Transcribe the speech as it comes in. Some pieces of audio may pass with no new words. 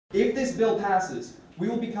If this bill passes, we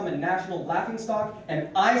will become a national laughingstock and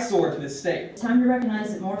eyesore to the state. It's time to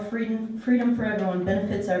recognize that more freedom for everyone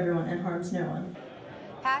benefits everyone and harms no one.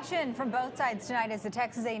 Passion from both sides tonight as the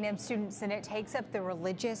Texas A&M Student Senate takes up the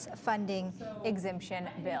religious funding exemption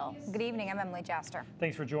bill. Good evening, I'm Emily Jaster.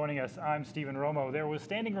 Thanks for joining us. I'm Stephen Romo. There was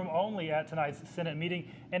standing room only at tonight's Senate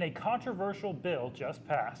meeting, and a controversial bill just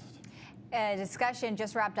passed. A discussion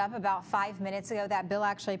just wrapped up about 5 minutes ago. That bill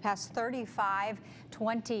actually passed 35-28.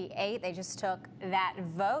 They just took that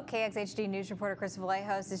vote. KAGS HD News reporter Chris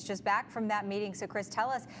Vlahos is just back from that meeting. So Chris, tell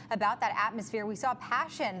us about that atmosphere. We saw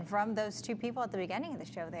passion from those two people at the beginning of the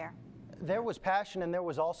show there. There was passion, and there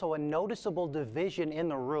was also a noticeable division in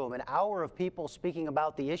the room. An hour of people speaking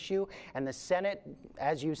about the issue, and the Senate,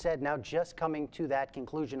 as you said, now just coming to that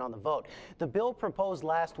conclusion on the vote. The bill proposed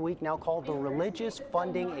last week, now called the Religious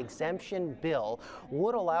Funding Exemption Bill,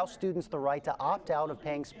 would allow students the right to opt out of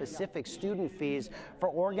paying specific student fees for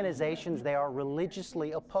organizations they are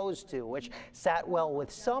religiously opposed to, which sat well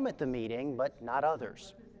with some at the meeting, but not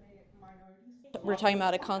others. We're talking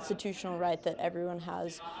about a constitutional right that everyone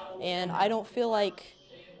has, and I don't feel like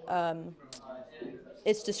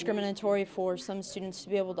it's discriminatory for some students to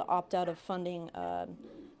be able to opt out of funding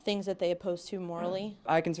things that they oppose to morally.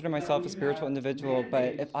 I consider myself a spiritual individual,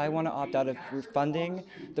 but if I want to opt out of funding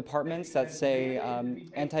departments that say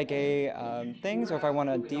anti-gay things, or if I want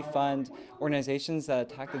to defund organizations that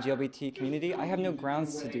attack the LGBT community, I have no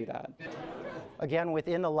grounds to do that. Again,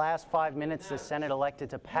 within the last 5 minutes, the Senate elected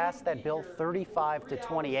to pass that bill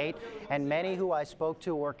 35-28, and many who I spoke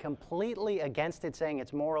to were completely against it, saying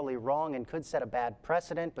it's morally wrong and could set a bad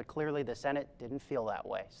precedent, but clearly the Senate didn't feel that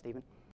way. Stephen?